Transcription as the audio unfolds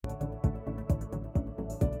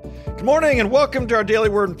Good morning and welcome to our daily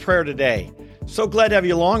word and prayer today. So glad to have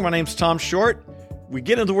you along. My name's Tom Short. We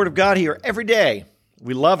get into the Word of God here every day.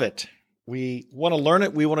 We love it. We want to learn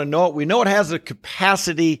it. We want to know it. We know it has the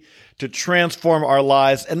capacity to transform our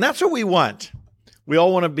lives, and that's what we want. We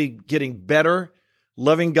all want to be getting better,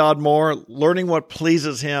 loving God more, learning what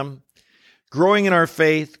pleases Him, growing in our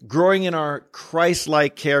faith, growing in our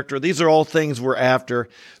Christ-like character. These are all things we're after.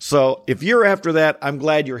 So if you're after that, I'm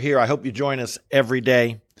glad you're here. I hope you join us every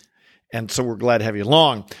day. And so we're glad to have you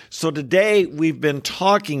along. So today we've been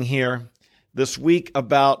talking here this week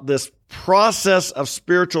about this process of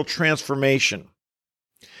spiritual transformation.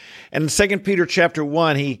 And in 2 Peter chapter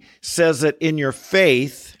 1, he says that in your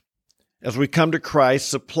faith, as we come to Christ,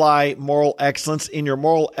 supply moral excellence. In your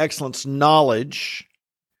moral excellence, knowledge.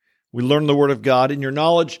 We learn the Word of God. In your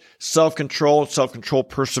knowledge, self-control,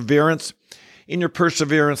 perseverance. In your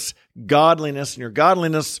perseverance, godliness. In your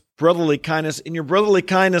godliness, brotherly kindness. In your brotherly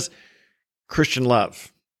kindness, Christian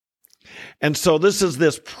love. And so this is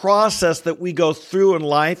this process that we go through in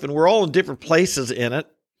life, and we're all in different places in it.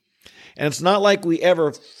 And it's not like we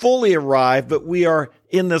ever fully arrive, but we are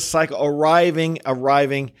in this cycle, arriving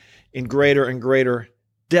in greater and greater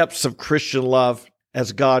depths of Christian love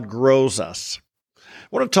as God grows us. I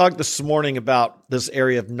want to talk this morning about this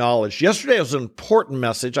area of knowledge. Yesterday was an important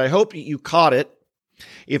message. I hope you caught it.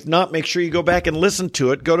 If not, make sure you go back and listen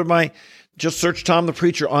to it. Just search Tom the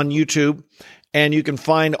Preacher on YouTube, and you can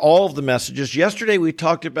find all of the messages. Yesterday, we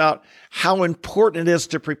talked about how important it is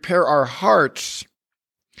to prepare our hearts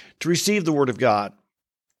to receive the Word of God,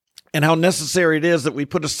 and how necessary it is that we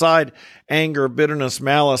put aside anger, bitterness,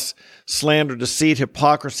 malice, slander, deceit,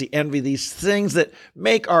 hypocrisy, envy, these things that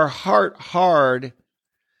make our heart hard.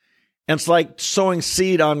 And it's like sowing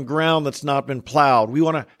seed on ground that's not been plowed. We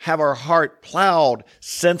want to have our heart plowed,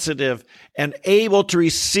 sensitive, and able to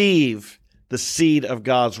receive the seed of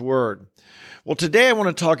God's Word. Well, today I want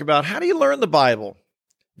to talk about how do you learn the Bible?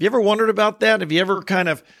 Have you ever wondered about that? Have you ever kind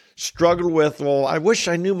of struggled with, well, I wish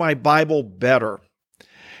I knew my Bible better?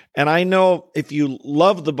 And I know if you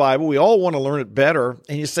love the Bible, we all want to learn it better.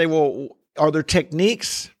 And you say, well, are there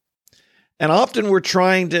techniques? And often we're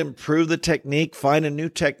trying to improve the technique, find a new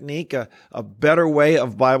technique, a better way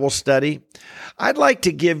of Bible study. I'd like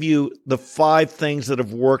to give you the 5 things that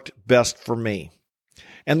have worked best for me.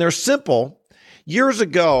 And they're simple. Years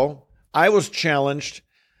ago, I was challenged,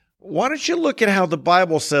 why don't you look at how the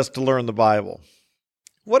Bible says to learn the Bible?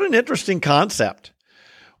 What an interesting concept.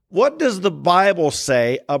 What does the Bible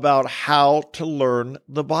say about how to learn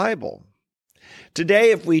the Bible? Today,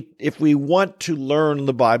 if we want to learn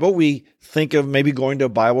the Bible, we think of maybe going to a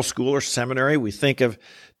Bible school or seminary. We think of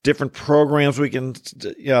different programs we can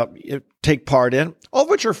take part in, all of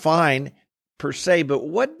which are fine per se, but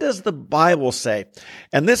what does the Bible say?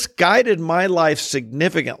 And this guided my life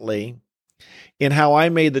significantly in how I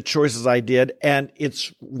made the choices I did, and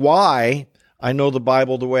it's why I know the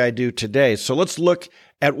Bible the way I do today. So let's look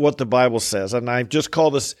at what the Bible says. And I just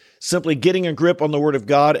call this simply getting a grip on the Word of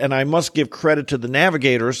God, and I must give credit to the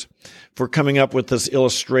navigators for coming up with this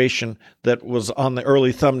illustration that was on the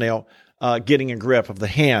early thumbnail, getting a grip of the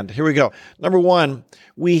hand. Here we go. Number 1,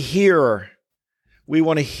 we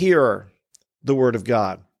want to hear the Word of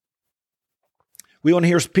God. We want to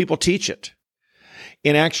hear people teach it.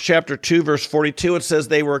 In Acts chapter 2, verse 42, it says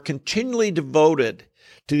they were continually devoted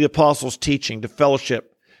to the apostles' teaching, to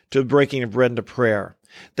fellowship, to breaking of bread, and to prayer.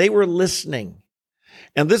 They were listening.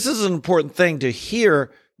 And this is an important thing, to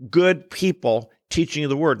hear good people teaching you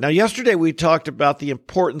the Word. Now, yesterday we talked about the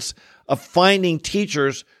importance of finding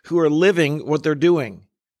teachers who are living what they're doing.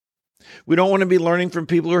 We don't want to be learning from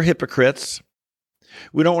people who are hypocrites.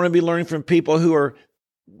 We don't want to be learning from people who are,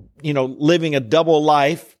 living a double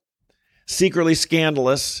life, secretly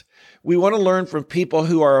scandalous. We want to learn from people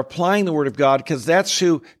who are applying the Word of God, because that's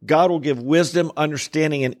who God will give wisdom,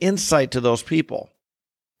 understanding, and insight to those people.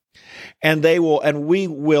 And we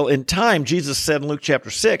will in time, Jesus said in Luke chapter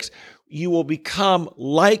 6, you will become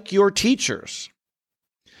like your teachers.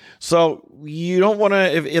 So you don't want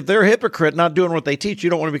to, if they're a hypocrite, not doing what they teach, you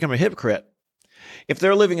don't want to become a hypocrite. If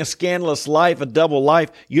they're living a scandalous life, a double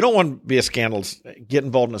life, you don't want to be get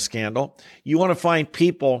involved in a scandal. You want to find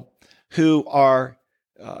people who are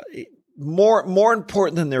more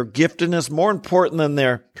important than their giftedness, more important than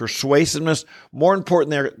their persuasiveness, more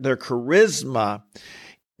important than their charisma.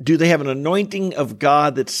 Do they have an anointing of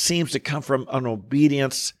God that seems to come from an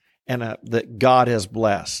obedience and that God has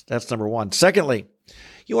blessed? That's number 1. Secondly,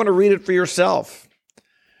 you want to read it for yourself.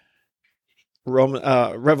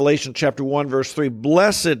 Revelation chapter 1, verse 3,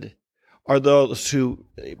 blessed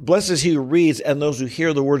is he who reads and those who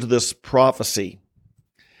hear the words of this prophecy.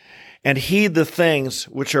 and heed the things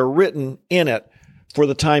which are written in it, for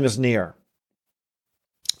the time is near.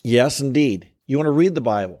 Yes, indeed. You want to read the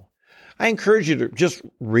Bible. I encourage you to just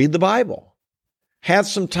read the Bible. Have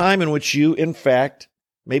some time in which you, in fact,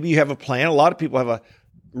 maybe you have a plan. A lot of people have a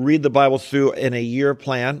read the Bible through in a year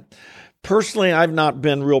plan. Personally, I've not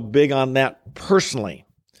been real big on that personally,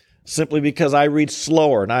 simply because I read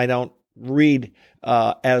slower and I don't read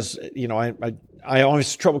I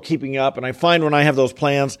always have trouble keeping up, and I find when I have those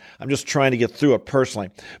plans, I'm just trying to get through it personally.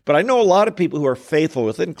 But I know a lot of people who are faithful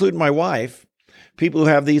with it, including my wife, people who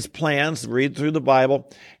have these plans, read through the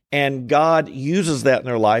Bible, and God uses that in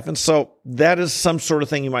their life. And so that is some sort of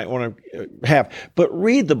thing you might want to have. But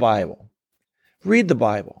read the Bible. Read the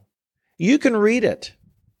Bible. You can read it.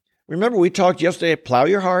 Remember, we talked yesterday, plow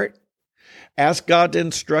your heart, ask God to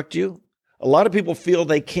instruct you. A lot of people feel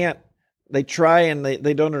they can't. They try and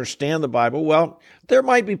they don't understand the Bible. Well, there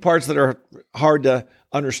might be parts that are hard to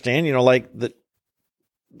understand, like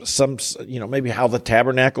maybe how the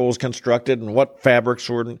tabernacle was constructed and what fabrics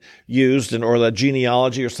were used, or the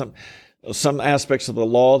genealogy, or some aspects of the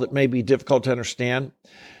law that may be difficult to understand.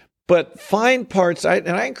 But find parts, and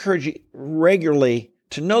I encourage you regularly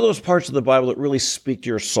to know those parts of the Bible that really speak to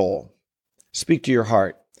your soul, speak to your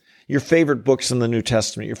heart. Your favorite books in the New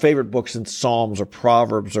Testament, your favorite books in Psalms or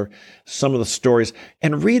Proverbs or some of the stories,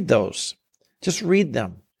 and read those. Just read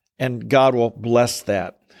them, and God will bless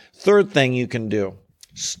that. Third thing you can do,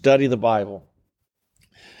 study the Bible.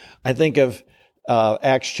 I think of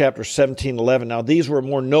Acts chapter 17:11. Now, these were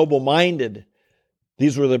more noble-minded.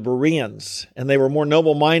 These were the Bereans, and they were more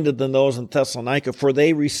noble-minded than those in Thessalonica, for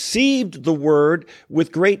they received the word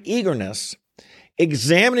with great eagerness,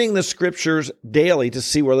 examining the scriptures daily to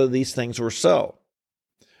see whether these things were so.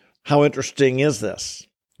 How interesting is this?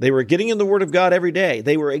 They were getting in the Word of God every day.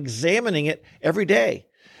 They were examining it every day.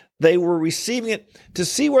 They were receiving it to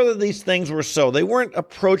see whether these things were so. They weren't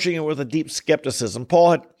approaching it with a deep skepticism.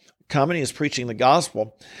 Paul had come and he was preaching the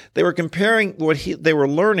gospel. They were comparing what they were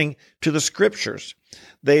learning to the scriptures.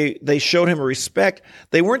 They showed him a respect.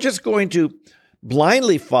 They weren't just going to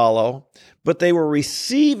blindly follow, but they were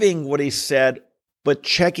receiving what he said, but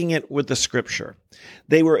checking it with the scripture.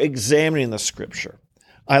 They were examining the scripture.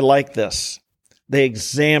 I like this. They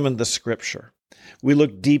examined the scripture. We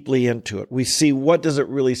look deeply into it. We see, what does it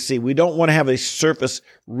really see? We don't want to have a surface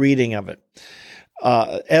reading of it.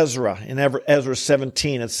 Ezra, in Ezra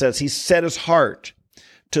 17, it says, he set his heart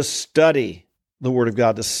to study the Word of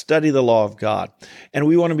God, to study the law of God. And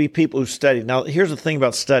we want to be people who study. Now, here's the thing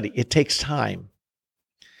about study. It takes time.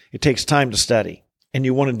 It takes time to study, and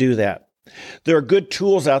you want to do that. There are good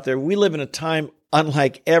tools out there. We live in a time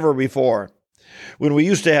unlike ever before. When we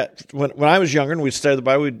used to, when I was younger and we'd study the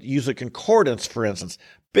Bible, we'd use a concordance, for instance,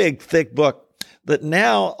 big, thick book. That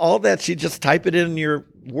now, all that, you just type it in your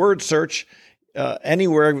word search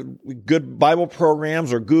anywhere, good Bible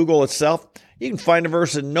programs or Google itself, you can find a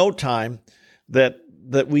verse in no time that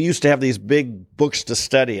we used to have these big books to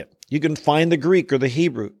study it. You can find the Greek or the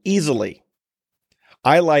Hebrew easily.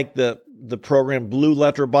 I like the program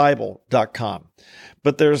blueletterbible.com,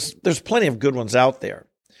 but there's plenty of good ones out there.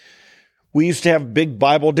 We used to have big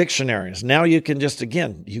Bible dictionaries. Now you can just,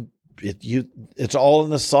 again, it's all in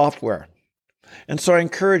the software. And so I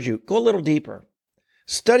encourage you, go a little deeper.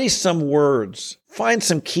 Study some words. Find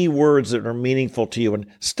some key words that are meaningful to you and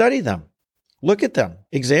study them. Look at them.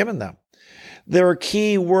 Examine them. There are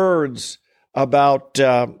key words about,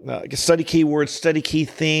 study key words, study key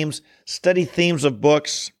themes, study themes of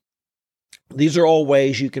books. These are all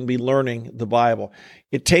ways you can be learning the Bible.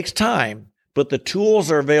 It takes time, but the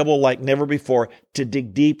tools are available like never before to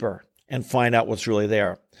dig deeper and find out what's really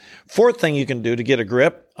there. Fourth thing you can do to get a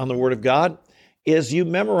grip on the Word of God is you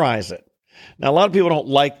memorize it. Now, a lot of people don't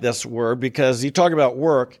like this word because you talk about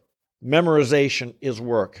work. Memorization is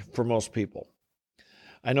work for most people.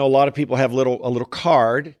 I know a lot of people have a little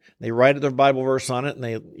card. They write their Bible verse on it, and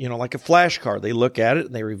they, like a flashcard. They look at it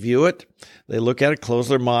and they review it. They look at it, close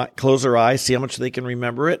their eyes, see how much they can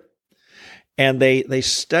remember it, and they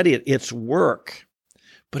study it. It's work,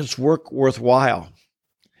 but it's work worthwhile.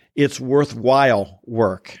 It's worthwhile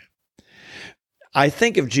work. I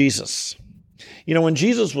think of Jesus. When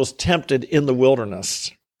Jesus was tempted in the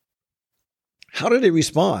wilderness, how did he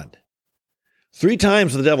respond? 3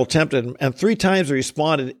 times the devil tempted him, and 3 times he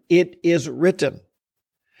responded, "It is written."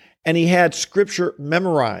 And he had scripture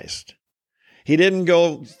memorized. He didn't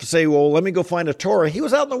go say, well, let me go find a Torah. He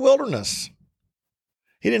was out in the wilderness.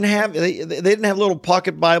 They didn't have little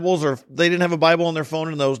pocket Bibles, or they didn't have a Bible on their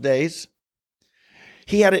phone in those days.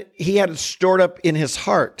 He had it stored up in his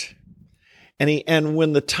heart. And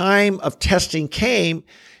when the time of testing came,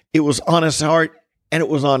 it was on his heart, and it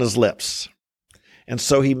was on his lips. And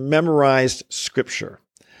so he memorized Scripture.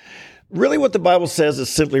 Really what the Bible says is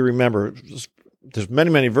simply remember. There's many,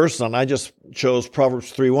 many verses on it. I just chose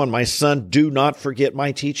Proverbs 3:1. My son, do not forget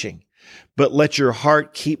my teaching, but let your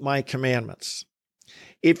heart keep my commandments.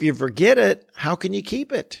 If you forget it, how can you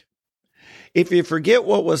keep it? If you forget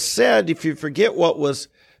what was said, if you forget what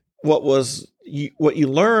you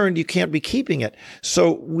learned, you can't be keeping it.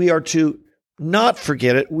 So we are to not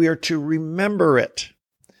forget it. We are to remember it.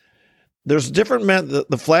 There's different methods.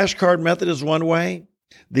 The flashcard method is one way.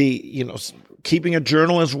 Keeping a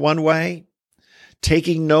journal is one way.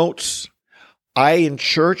 Taking notes. In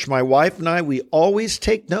church, my wife and I, we always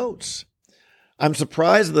take notes. I'm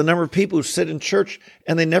surprised at the number of people who sit in church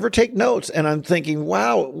and they never take notes. And I'm thinking,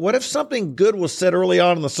 wow, what if something good was said early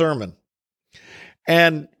on in the sermon?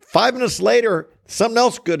 And 5 minutes later, something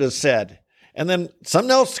else good is said. And then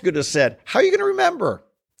something else good is said. How are you going to remember?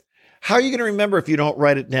 How are you going to remember if you don't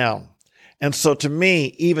write it down? And so to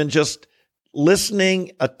me, even just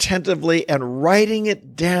listening attentively and writing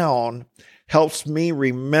it down helps me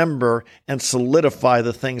remember and solidify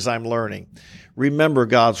the things I'm learning. Remember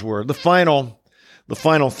God's word. The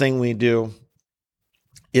final thing we do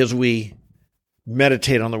is we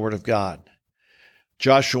meditate on the word of God.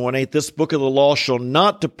 Joshua 1:8, this book of the law shall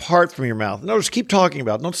not depart from your mouth. Notice, keep talking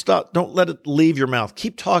about it. Don't stop. Don't let it leave your mouth.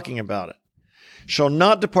 Keep talking about it. Shall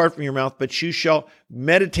not depart from your mouth, but you shall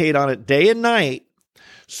meditate on it day and night,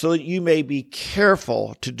 so that you may be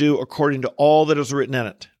careful to do according to all that is written in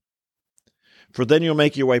it. For then you'll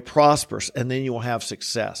make your way prosperous, and then you will have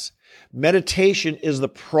success. Meditation is the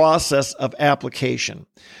process of application.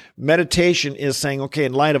 Meditation is saying, okay,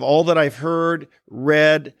 in light of all that I've heard,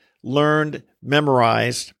 read, learned,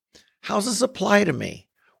 memorized, how does this apply to me?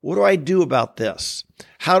 What do I do about this?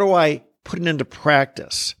 How do I put it into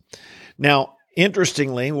practice? Now,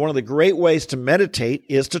 interestingly, one of the great ways to meditate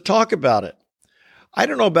is to talk about it. I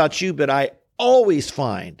don't know about you, but I always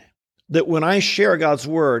find that when I share God's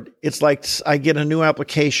word, it's like I get a new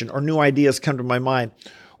application or new ideas come to my mind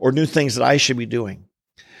or new things that I should be doing.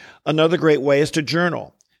 Another great way is to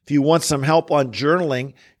journal. If you want some help on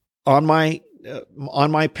journaling, on my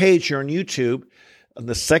page here on YouTube, on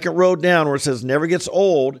the second row down where it says Never Gets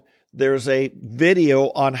Old, there's a video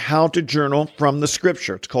on how to journal from the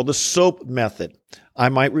Scripture. It's called the SOAP method. I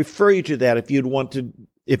might refer you to that if you want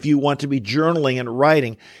to be journaling and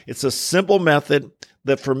writing. It's a simple method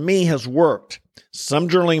that for me has worked. Some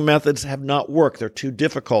journaling methods have not worked. They're too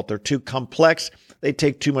difficult. They're too complex. They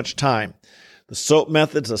take too much time. The SOAP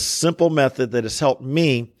method is a simple method that has helped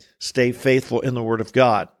me stay faithful in the Word of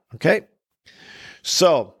God. Okay?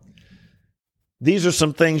 So, these are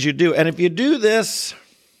some things you do. And if you do this,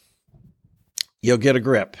 you'll get a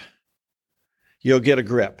grip. You'll get a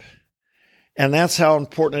grip. And that's how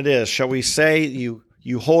important it is. Shall we say you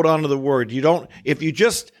hold on to the word. You don't, if you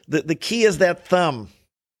just, the key is that thumb,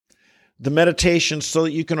 the meditation so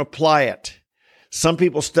that you can apply it. Some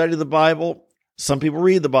people study the Bible. Some people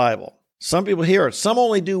read the Bible. Some people hear it. Some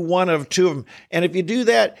only do one of two of them. And if you do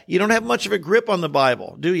that, you don't have much of a grip on the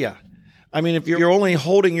Bible, do you? I mean, if you're only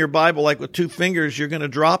holding your Bible like with two fingers, you're going to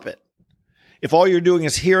drop it. If all you're doing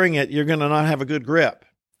is hearing it, you're going to not have a good grip.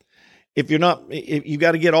 If you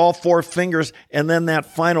got to get all four fingers and then that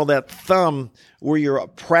thumb where you're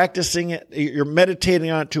practicing it, you're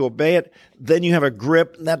meditating on it to obey it, then you have a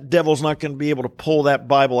grip. And that devil's not going to be able to pull that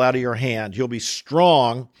Bible out of your hand. You'll be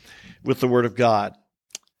strong with the Word of God.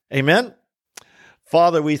 Amen?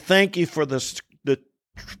 Father, we thank you for the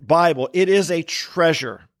Bible. It is a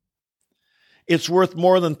treasure. It's worth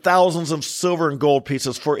more than thousands of silver and gold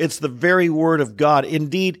pieces, for it's the very Word of God.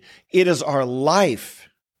 Indeed, it is our life.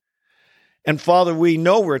 And Father, we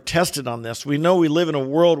know we're tested on this. We know we live in a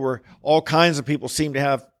world where all kinds of people seem to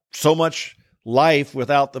have so much life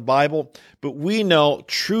without the Bible, but we know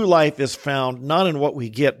true life is found not in what we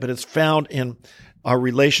get, but it's found in our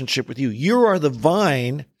relationship with you. You are the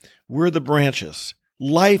vine, we're the branches.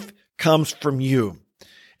 Life comes from you,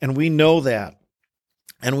 and we know that.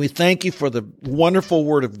 And we thank you for the wonderful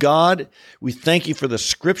Word of God. We thank you for the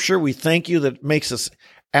Scripture. We thank you that it makes us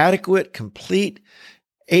adequate, complete,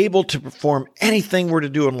 able to perform anything we're to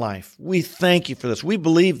do in life. We thank you for this. We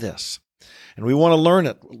believe this, and we want to learn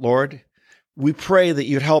it, Lord. We pray that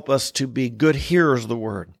you'd help us to be good hearers of the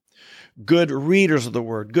Word, good readers of the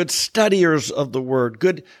Word, good studiers of the Word,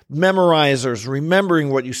 good memorizers,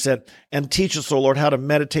 remembering what you said, and teach us, O Lord, how to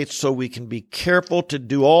meditate so we can be careful to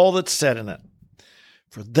do all that's said in it.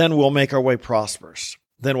 For then we'll make our way prosperous.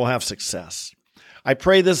 Then we'll have success. I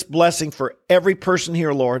pray this blessing for every person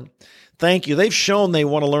here, Lord. Thank you. They've shown they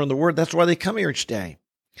want to learn the Word. That's why they come here each day.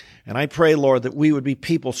 And I pray, Lord, that we would be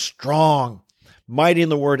people strong, mighty in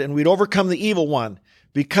the word, and we'd overcome the evil one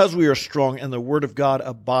because we are strong and the word of God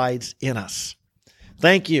abides in us.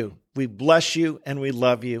 Thank you. We bless you and we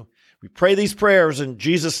love you. We pray these prayers in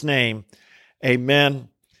Jesus' name. Amen,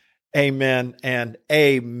 amen, and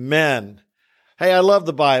amen. Hey, I love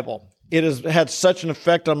the Bible. It has had such an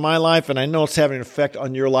effect on my life, and I know it's having an effect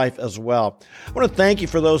on your life as well. I want to thank you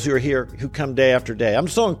for those who are here, who come day after day. I'm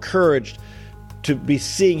so encouraged to be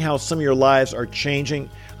seeing how some of your lives are changing.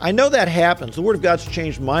 I know that happens. The Word of God's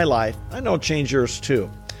changed my life. I know it changed yours too.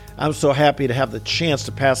 I'm so happy to have the chance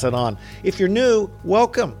to pass that on. If you're new,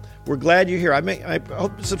 welcome. We're glad you're here. I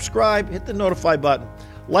hope you subscribe, hit the notify button,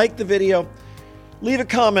 like the video, leave a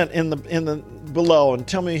comment in the below and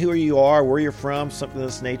tell me who you are, where you're from, something of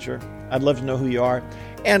this nature. I'd love to know who you are.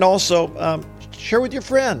 And also share with your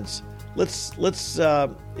friends. Let's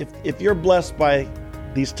if you're blessed by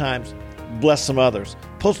these times, bless some others.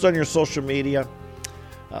 Post on your social media,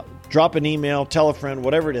 drop an email, tell a friend,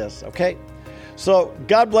 whatever it is, okay? So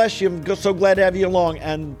God bless you. I'm so glad to have you along.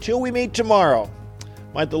 Until we meet tomorrow,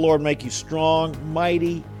 might the Lord make you strong,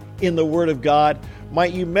 mighty in the Word of God.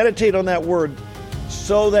 Might you meditate on that Word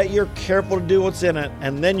so that you're careful to do what's in it,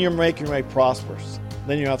 and then you're making your way prosperous.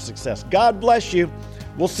 Then you'll have success. God bless you.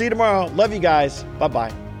 We'll see you tomorrow. Love you guys.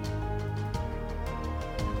 Bye-bye.